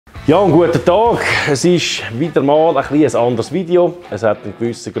Ja, einen guten Tag. Es ist wieder mal ein anderes Video. Es hat einen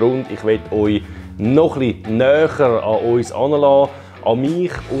gewissen Grund. Ich will euch noch ein bisschen näher an uns heranlassen, an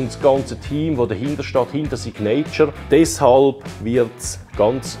mich und das ganze Team, das dahinter steht, hinter Siggnature. Deshalb wird es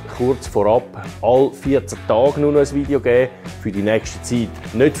ganz kurz vorab alle 14 Tage nur noch ein Video geben für die nächste Zeit.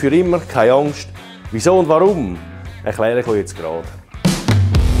 Nicht für immer, keine Angst. Wieso und warum, erkläre ich euch jetzt gerade.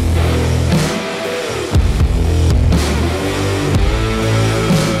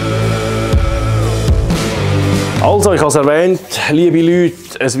 Also, ich habe es erwähnt, liebe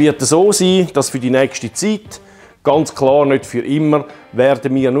Leute, es wird so sein, dass für die nächste Zeit, ganz klar nicht für immer,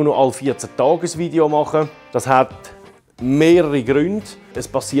 werden wir nur noch alle 14 Tage ein Video machen. Das hat mehrere Gründe. Es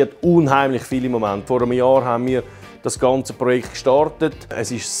passiert unheimlich viel im Moment. Vor einem Jahr haben wir das ganze Projekt gestartet.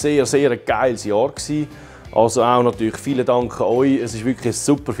 Es war sehr ein geiles Jahr gewesen. Also auch natürlich vielen Dank an euch. Es ist wirklich ein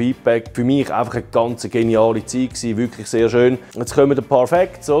super Feedback. Für mich einfach eine ganz geniale Zeit gewesen, wirklich sehr schön. Jetzt kommen ein paar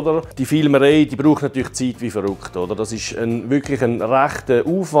Facts, oder? Die Filmerei, die braucht natürlich Zeit wie verrückt, oder? Das ist wirklich ein rechter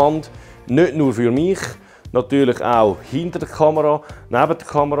Aufwand, nicht nur für mich, natürlich auch hinter der Kamera, neben der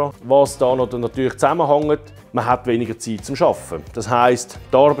Kamera. Was da noch natürlich zusammenhängt, man hat weniger Zeit zum Arbeiten. Das heisst,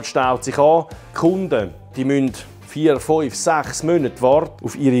 die Arbeit staut sich an. Die Kunden, die müssen 4, 5, 6 Monate warten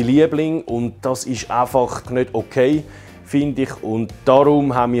auf ihre Lieblinge und das ist einfach nicht okay, finde ich. Und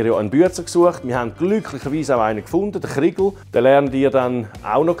darum haben wir ja einen Bützer gesucht. Wir haben glücklicherweise auch einen gefunden, den Kriegel. Den lernt ihr dann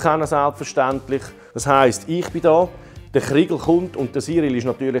auch noch kennen, selbstverständlich. Das heisst, ich bin da, der Kriegel kommt und der Cyril ist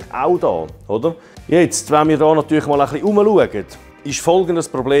natürlich auch da, oder? Jetzt, wenn wir da natürlich mal ein bisschen umschauen, ist folgendes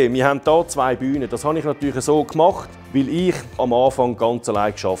Problem. Wir haben hier 2 Bühnen. Das habe ich natürlich so gemacht, weil ich am Anfang ganz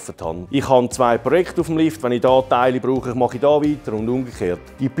allein gearbeitet habe. Ich habe 2 Projekte auf dem Lift. Wenn ich hier Teile brauche, mache ich hier weiter und umgekehrt.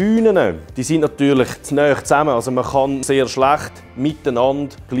 Die Bühnen, die sind natürlich zu nahe zusammen. Also man kann sehr schlecht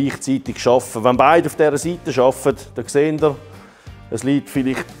miteinander gleichzeitig arbeiten. Wenn beide auf dieser Seite arbeiten, dann seht ihr, es liegt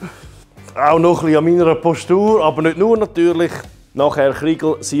vielleicht auch noch ein bisschen an meiner Postur, aber nicht nur natürlich. Nachher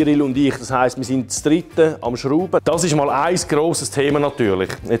Kriegel, Cyril und ich, das heisst, wir sind das dritte am Schrauben. Das ist mal ein grosses Thema natürlich.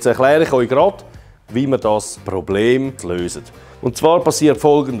 Jetzt erkläre ich euch gerade, wie wir das Problem lösen. Und zwar passiert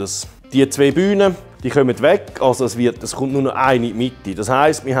Folgendes. Die 2 Bühnen, die kommen weg, also es kommt nur noch eine in die Mitte. Das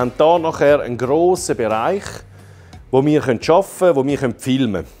heisst, wir haben hier nachher einen grossen Bereich, wo wir arbeiten können, wo wir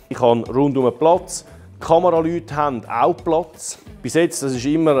filmen können. Ich habe rundum Platz, die Kameraleute haben auch Platz. Bis jetzt, das ist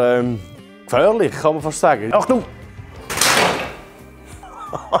immer gefährlich, kann man fast sagen. Achtung!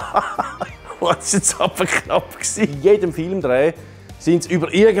 Das war jetzt aber knapp. In jedem Filmdreh sind sie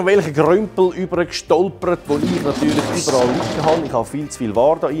über irgendwelche Grümpel gestolpert, die ich natürlich überall liegen habe. Ich habe viel zu viel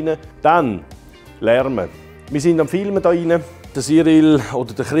Ware da rein. Dann Lärmen. Wir sind am Filmen da rein. Der Cyril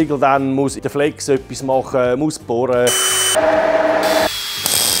oder der Kriegel dann muss in der Flex etwas machen, muss bohren.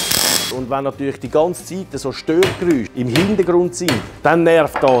 Und wenn natürlich die ganze Zeit so Störgeräusche im Hintergrund sind, dann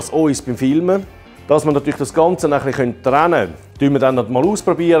nervt das uns beim Filmen. Dass wir natürlich das Ganze ein bisschen trennen können, tun wir dann noch mal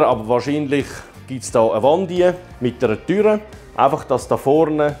ausprobieren, aber wahrscheinlich gibt es hier eine Wand hier mit einer Tür. Einfach, dass da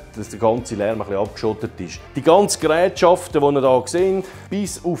vorne dass der ganze Lärm ein bisschen abgeschottet ist. Die ganzen Gerätschaften, die ihr hier seht,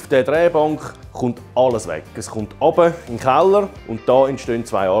 bis auf die Drehbank, kommt alles weg. Es kommt runter in den Keller und da entstehen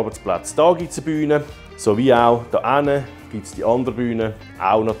 2 Arbeitsplätze. Da gibt es eine Bühne, sowie auch da hinten gibt es die andere Bühne,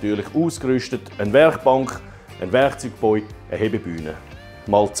 auch natürlich ausgerüstet. Eine Werkbank, ein Werkzeugbau, eine Hebebühne.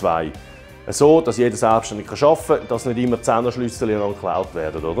 Mal 2. So, dass jeder selbstständig arbeiten kann, dass nicht immer die Zehnerschlüssel geklaut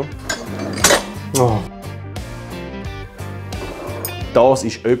werden, oder? Oh. Das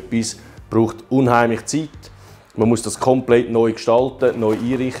ist etwas, braucht unheimlich Zeit. Man muss das komplett neu gestalten, neu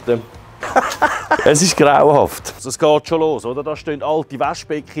einrichten. Es ist grauenhaft. Also es geht schon los, oder? Da stehen alte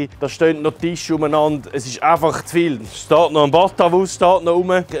Waschbecken, da stehen noch Tische umeinander. Es ist einfach zu viel. Es steht noch ein Badhaus steht noch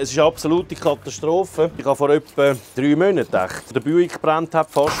rum. Es ist eine absolute Katastrophe. Ich habe vor etwa 3 Monaten gedacht, der Buick gebrannt hat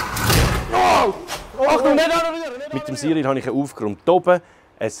fast. Achtung, mit dem Cyril habe ich aufgeräumt. Hier oben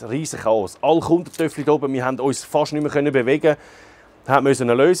ein riesiges Chaos. Alle Kundentöffel hier oben, wir konnten uns fast nicht mehr bewegen. Da mussten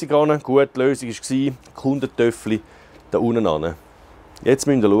wir eine Lösung haben. Gut, die Lösung war Kundentöffel da unten an. Jetzt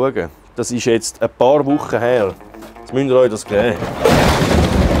müsst ihr schauen. Das ist jetzt ein paar Wochen her. Jetzt müsst ihr euch das geben.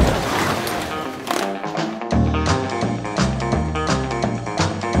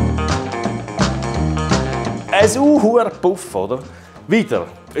 Ein Puff, oder? Wieder.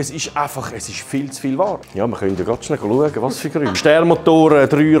 Es ist viel zu viel Ware. Ja, wir können ja ganz schnell schauen, was für Gründe. Sternmotoren,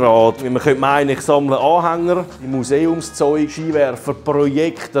 3-Rad. Man könnte meinen, ich sammle Anhänger, Museumszeug, Skiwerfer,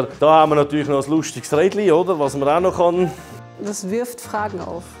 Projektor. Da haben wir natürlich noch ein lustiges Rädchen, oder? Was man auch noch kann. Das wirft Fragen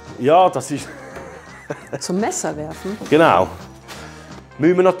auf. Ja, das ist... Zum Messer werfen? Genau.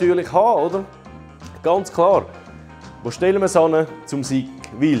 Müssen wir natürlich haben, oder? Ganz klar. Wo stellen wir es an zum Sigg?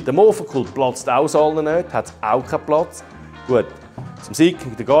 Weil der Mofa platzt auch allen nicht, hat auch keinen Platz. Gut, Zum Sigg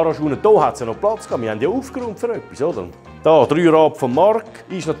mit der Garage unten, hier hat es ja noch Platz gehabt. Wir haben ja aufgeräumt für etwas, oder? Da, 3 Raben vom Mark,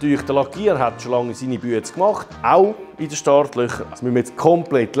 ist natürlich der Lackier, hat schon lange seine Bütze gemacht, auch in den Startlöchern. Das müssen wir jetzt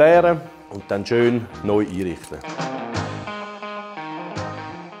komplett leeren und dann schön neu einrichten.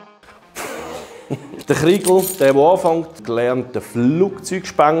 Der Kriegel, der anfängt, lernt den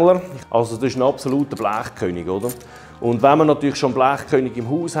Flugzeugspengler. Also das ist ein absoluter Blechkönig, oder? Und wenn wir natürlich schon einen Blechkönig im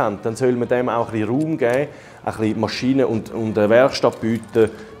Haus haben, dann soll man dem auch ein bisschen Raum geben, ein bisschen Maschinen und eine Werkstatt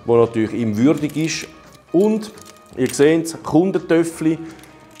bieten, die natürlich ihm würdig ist. Und ihr seht es, Kundentöffel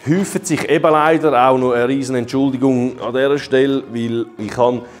häufen sich eben leider auch noch eine riesen Entschuldigung an dieser Stelle, weil ich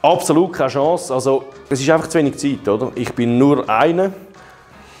habe absolut keine Chance. Also es ist einfach zu wenig Zeit, oder? Ich bin nur einer.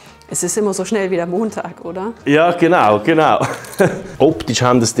 Es ist immer so schnell wie der Montag, oder? Ja, genau. Optisch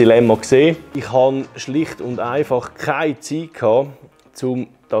haben wir das Dilemma gesehen. Ich hatte schlicht und einfach keine Zeit gehabt, um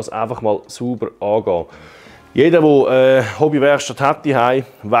das einfach mal sauber anzugehen. Jeder, der eine Hobbywerkstatt hat,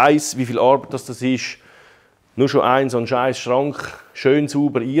 weiss, wie viel Arbeit das ist. Nur schon so einen scheiß Schrank schön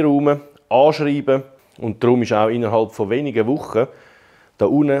sauber einräumen, anschreiben. Und darum ist auch innerhalb von wenigen Wochen da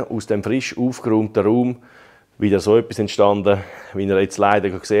unten aus dem frisch aufgeräumten Raum wieder so etwas entstanden, wie ihr jetzt leider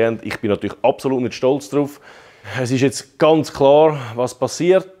gesehen habt. Ich bin natürlich absolut nicht stolz darauf. Es ist jetzt ganz klar, was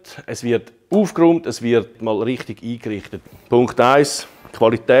passiert. Es wird aufgeräumt, es wird mal richtig eingerichtet. Punkt 1,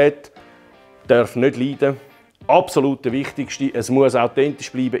 Qualität darf nicht leiden. Absolut der Wichtigste. Es muss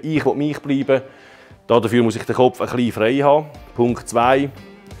authentisch bleiben. Ich will mich bleiben. Dafür muss ich den Kopf ein bisschen frei haben. Punkt 2,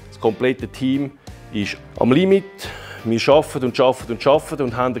 das komplette Team ist am Limit. Wir arbeiten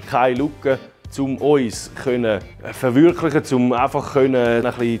und haben keine Lücke, um uns verwirklichen, um einfach ein bisschen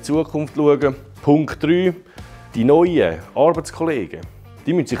in die Zukunft zu schauen. Punkt 3, die neuen Arbeitskollegen,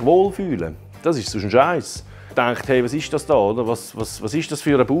 die müssen sich wohlfühlen. Das ist so ein Scheiß. Denkt, hey, was ist das da, oder? Was ist das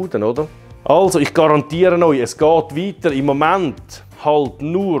für eine Bude, oder? Also, ich garantiere euch, es geht weiter. Im Moment halt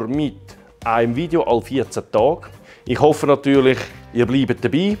nur mit einem Video alle 14 Tage. Ich hoffe natürlich, ihr bleibt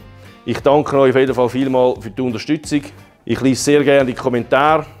dabei. Ich danke euch auf jeden Fall vielmals für die Unterstützung. Ich lese sehr gerne die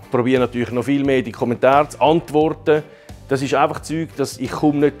Kommentare. Ich probiere natürlich noch viel mehr in die Kommentare zu antworten. Das ist einfach Zeug, dass ich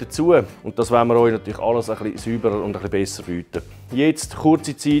komme nicht dazu. Und das wollen wir euch natürlich alles ein bisschen sauberer und ein bisschen besser bieten. Jetzt,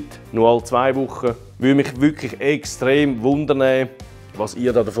 kurze Zeit, nur alle 2 Wochen. Würde mich wirklich extrem wundern, was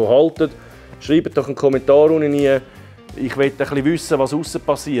ihr davon haltet. Schreibt doch einen Kommentar unten rein. Ich will ein bisschen wissen, was außen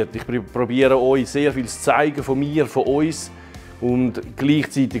passiert. Ich probiere euch sehr viel zu zeigen von mir, von uns. Und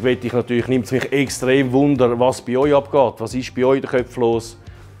gleichzeitig nimmt es mich extrem wunder, was bei euch abgeht. Was ist bei euch in den Köpfen los?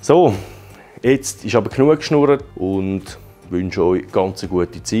 So, jetzt ist aber genug geschnurrt und wünsche euch ganz eine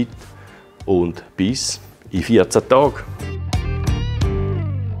gute Zeit und bis in 14 Tagen.